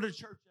can't go to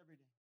church every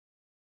day.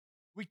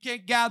 We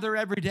can't gather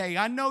every day.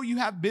 I know you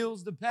have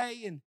bills to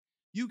pay and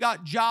you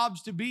got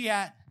jobs to be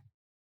at,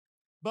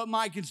 but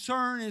my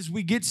concern is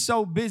we get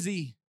so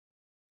busy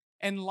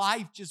and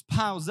life just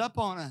piles up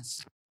on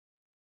us.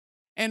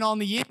 And on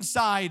the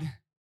inside,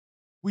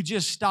 we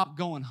just stop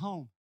going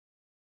home.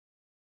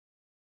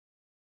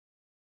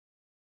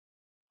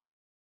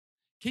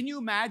 Can you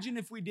imagine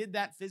if we did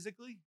that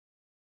physically?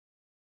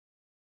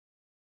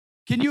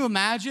 Can you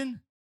imagine?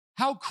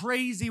 How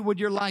crazy would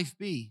your life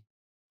be?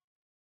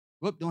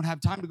 Whoop, don't have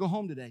time to go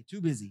home today.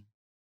 Too busy.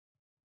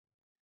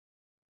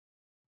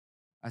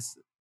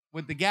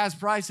 With the gas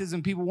prices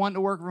and people wanting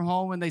to work from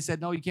home, and they said,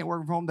 no, you can't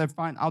work from home, they're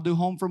fine. I'll do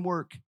home from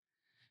work.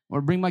 I'm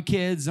going to bring my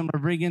kids. I'm going to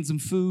bring in some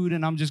food,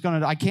 and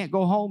I can't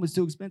go home. It's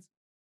too expensive.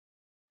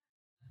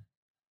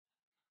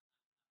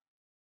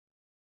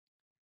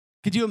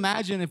 Could you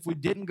imagine if we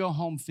didn't go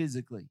home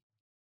physically?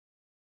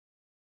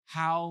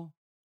 How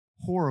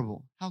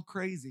horrible, how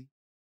crazy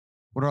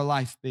would our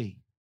life be?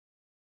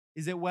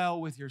 Is it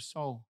well with your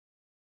soul?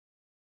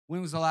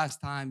 When was the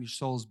last time your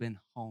soul's been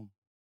home?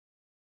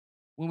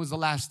 When was the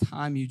last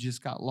time you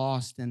just got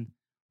lost in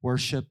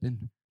worship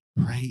and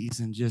praise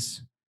and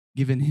just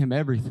giving Him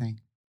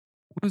everything?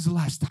 When was the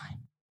last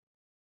time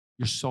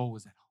your soul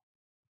was at home?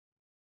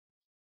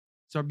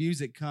 So our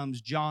music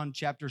comes, John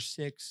chapter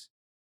 6.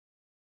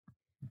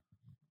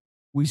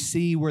 We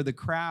see where the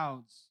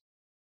crowds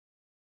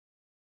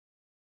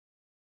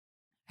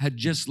had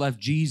just left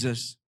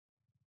Jesus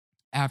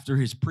after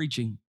His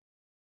preaching.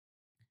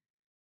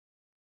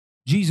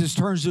 Jesus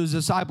turns to His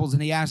disciples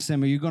and He asks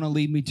them, are you going to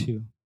lead me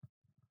too?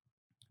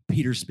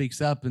 Peter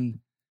speaks up and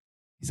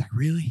he's like,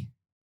 really?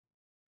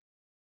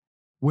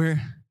 Where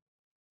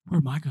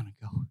am I going to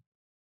go?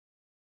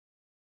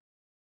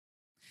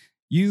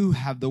 You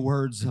have the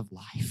words of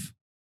life.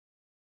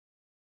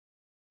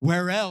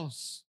 Where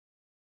else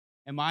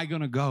am I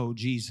going to go,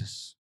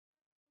 Jesus?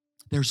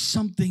 There's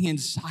something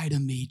inside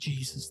of me,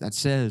 Jesus, that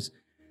says,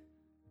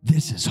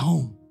 this is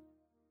home.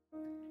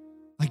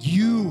 Like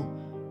you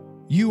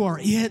are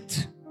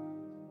it.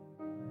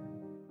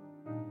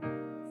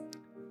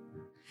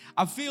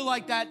 I feel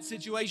like that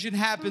situation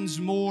happens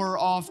more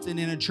often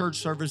in a church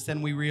service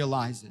than we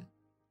realize it.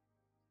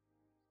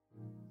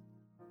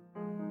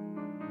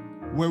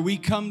 where we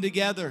come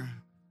together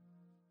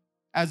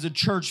as a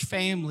church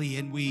family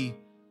and we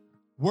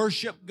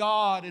worship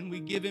God and we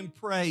give Him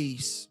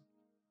praise.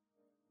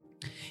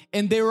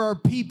 And there are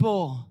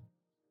people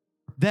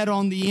that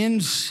on the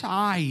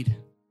inside,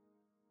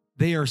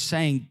 they are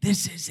saying,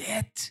 this is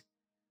it.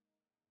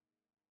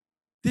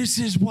 This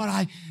is what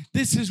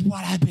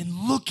I've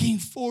been looking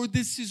for.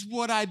 This is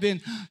what I've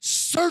been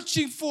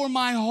searching for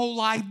my whole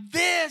life.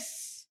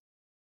 This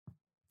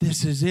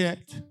is it.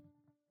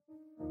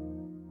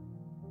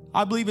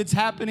 I believe it's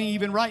happening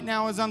even right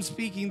now as I'm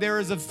speaking. There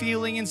is a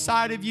feeling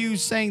inside of you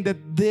saying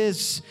that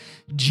this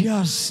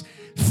just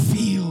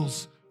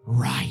feels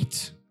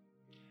right.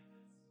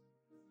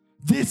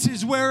 This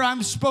is where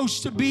I'm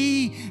supposed to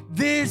be.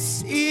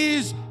 This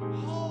is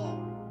home.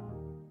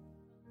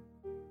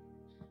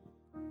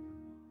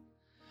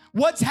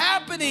 What's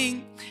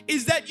happening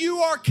is that you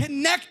are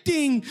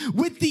connecting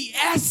with the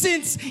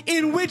essence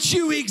in which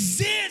you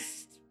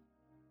exist.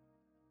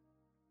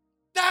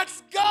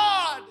 That's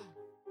God.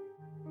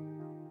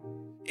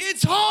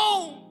 It's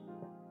home.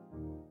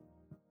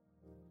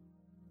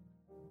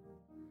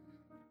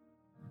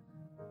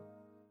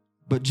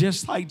 But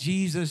just like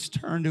Jesus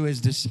turned to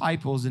His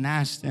disciples and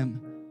asked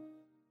them,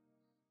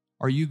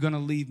 are you going to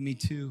leave me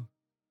too?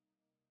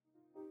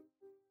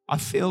 I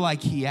feel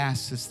like He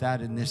asks us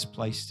that in this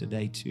place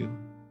today too.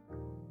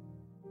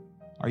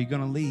 Are you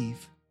going to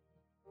leave?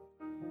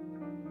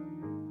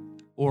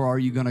 Or are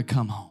you going to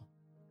come home?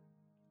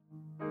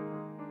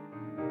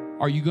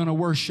 Are you going to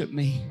worship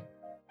me?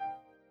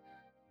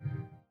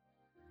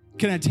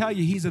 Can I tell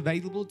you He's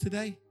available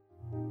today?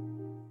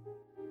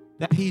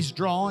 That He's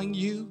drawing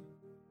you,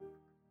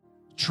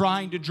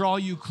 trying to draw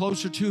you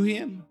closer to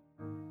Him?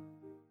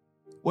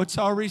 What's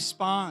our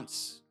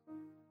response?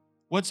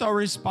 What's our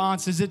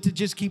response? Is it to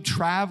just keep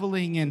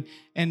traveling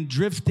and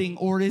drifting,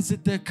 or is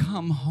it to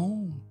come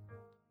home?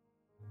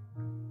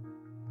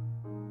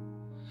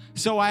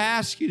 So I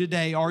ask you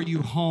today, are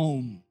you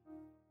home?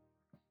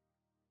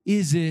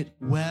 Is it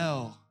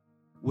well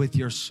with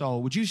your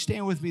soul? Would you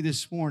stand with me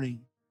this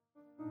morning?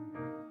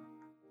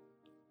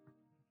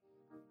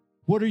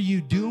 What are you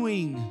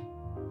doing?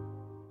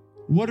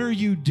 What are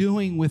you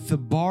doing with the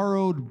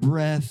borrowed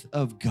breath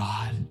of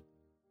God?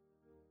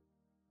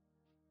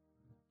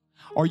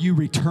 Are you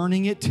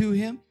returning it to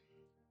Him?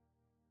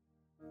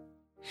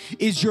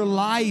 Is your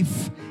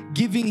life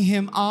giving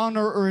Him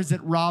honor, or is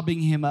it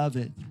robbing Him of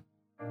it?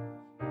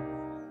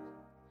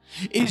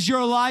 Is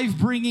your life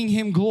bringing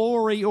Him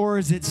glory, or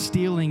is it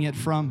stealing it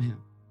from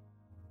Him?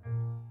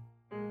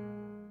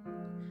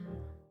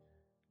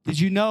 Did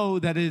you know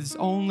that it is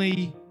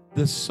only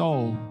the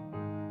soul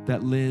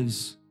that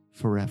lives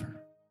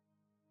forever?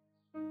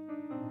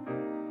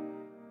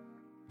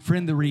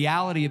 Friend, the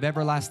reality of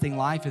everlasting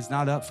life is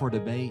not up for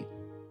debate.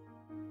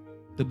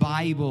 The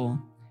Bible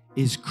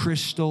is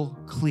crystal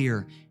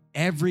clear.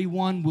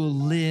 Everyone will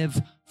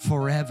live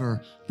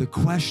forever. The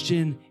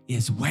question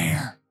is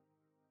where?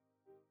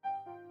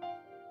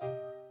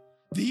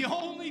 The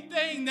only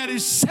thing that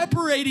is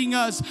separating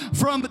us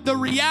from the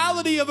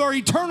reality of our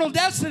eternal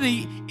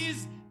destiny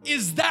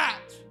is that.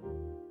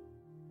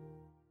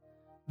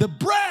 The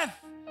breath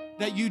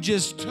that you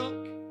just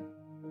took.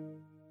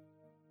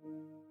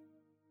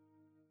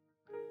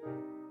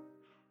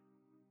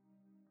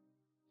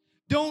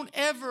 Don't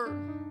ever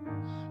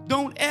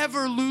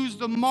lose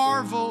the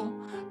marvel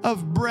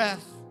of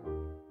breath.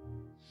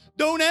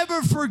 Don't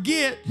ever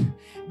forget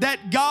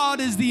that God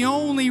is the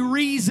only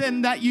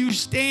reason that you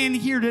stand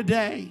here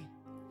today.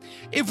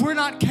 If we're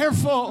not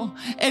careful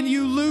and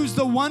you lose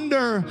the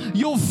wonder,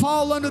 you'll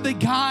fall under the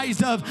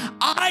guise of,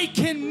 I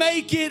can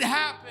make it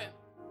happen.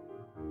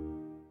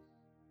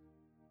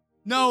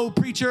 No,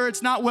 preacher,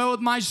 it's not well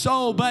with my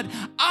soul, but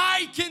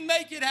I can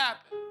make it happen.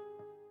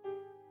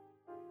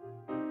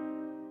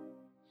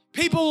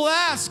 People will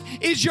ask,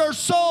 is your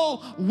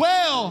soul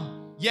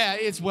well? Yeah,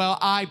 it's well.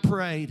 I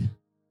prayed.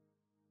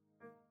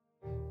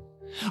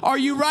 Are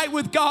you right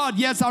with God?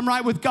 Yes, I'm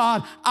right with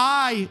God.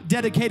 I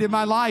dedicated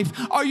my life.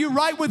 Are you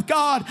right with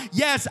God?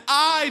 Yes,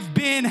 I've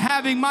been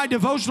having my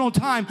devotional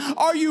time.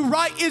 Are you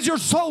right? Is your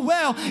soul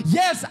well?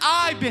 Yes,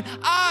 I've been.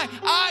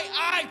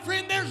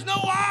 Friend, there's no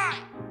I.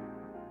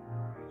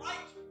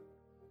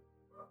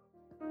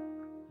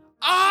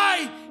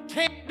 I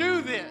can't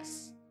do this.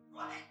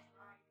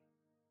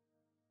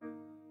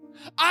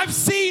 I've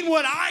seen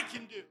what I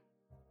can do.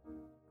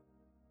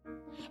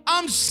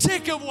 I'm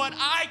sick of what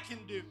I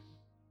can do.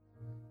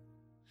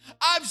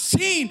 I've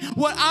seen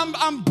what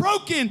I'm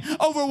broken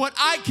over what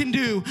I can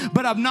do,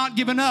 but I've not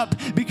given up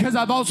because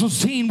I've also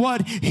seen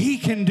what He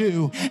can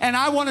do. And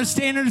I want to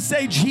stand here and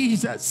say,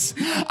 Jesus,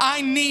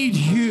 I need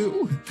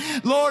you.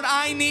 Lord,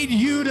 I need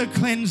you to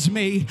cleanse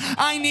me.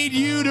 I need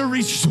you to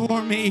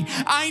restore me.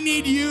 I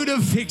need you to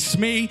fix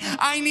me.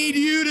 I need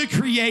you to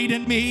create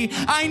in me.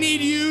 I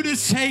need you to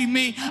save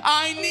me.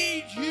 I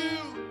need you,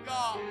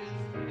 God.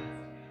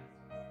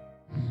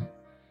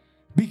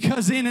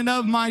 Because in and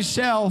of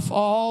myself,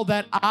 all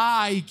that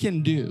I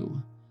can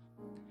do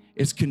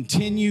is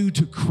continue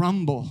to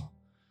crumble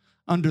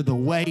under the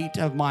weight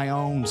of my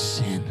own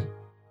sin.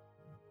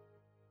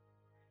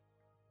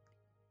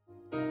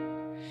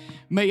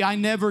 May I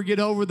never get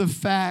over the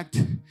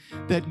fact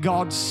that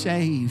God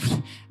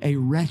saved a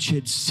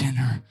wretched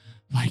sinner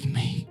like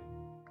me.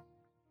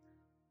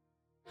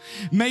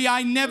 May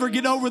I never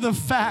get over the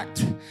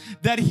fact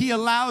that He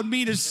allowed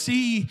me to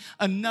see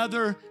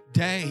another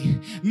day.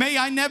 May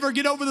I never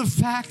get over the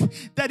fact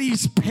that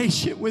He's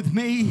patient with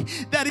me,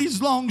 that He's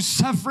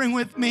long-suffering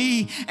with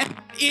me, and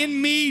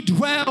in me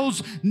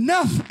dwells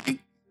nothing.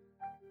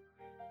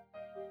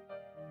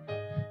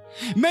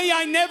 May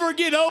I never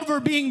get over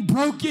being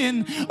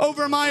broken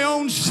over my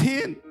own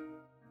sin.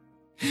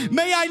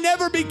 May I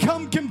never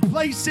become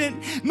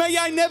complacent. May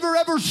I never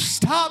ever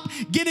stop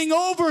getting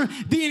over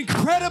the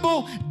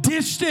incredible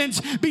distance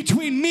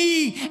between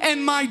me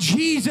and my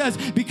Jesus,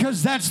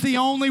 because that's the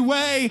only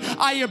way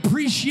I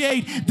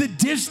appreciate the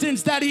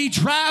distance that He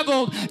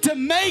traveled to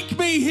make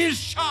me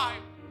His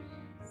child.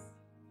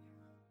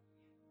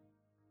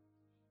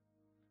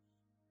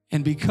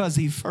 And because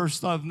He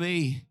first loved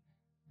me,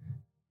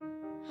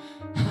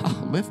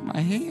 I'll lift my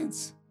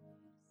hands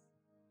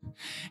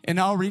and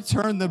I'll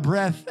return the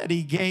breath that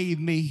He gave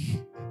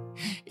me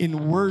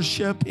in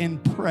worship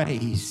and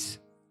praise.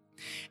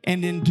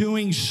 And in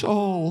doing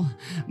so,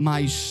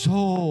 my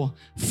soul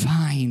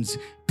finds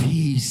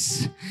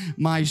peace.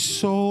 My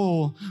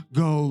soul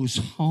goes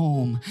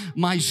home.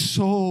 My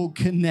soul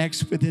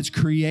connects with its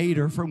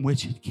Creator from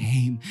which it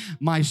came.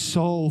 My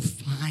soul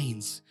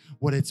finds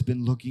what it's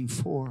been looking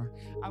for.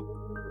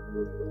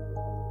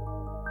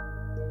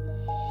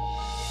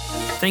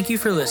 Thank you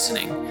for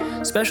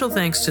listening. Special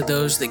thanks to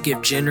those that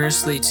give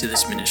generously to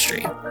this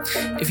ministry.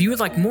 If you would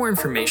like more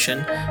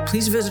information,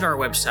 please visit our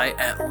website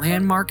at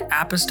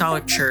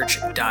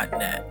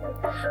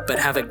landmarkapostolicchurch.net. But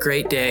have a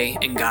great day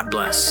and God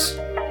bless.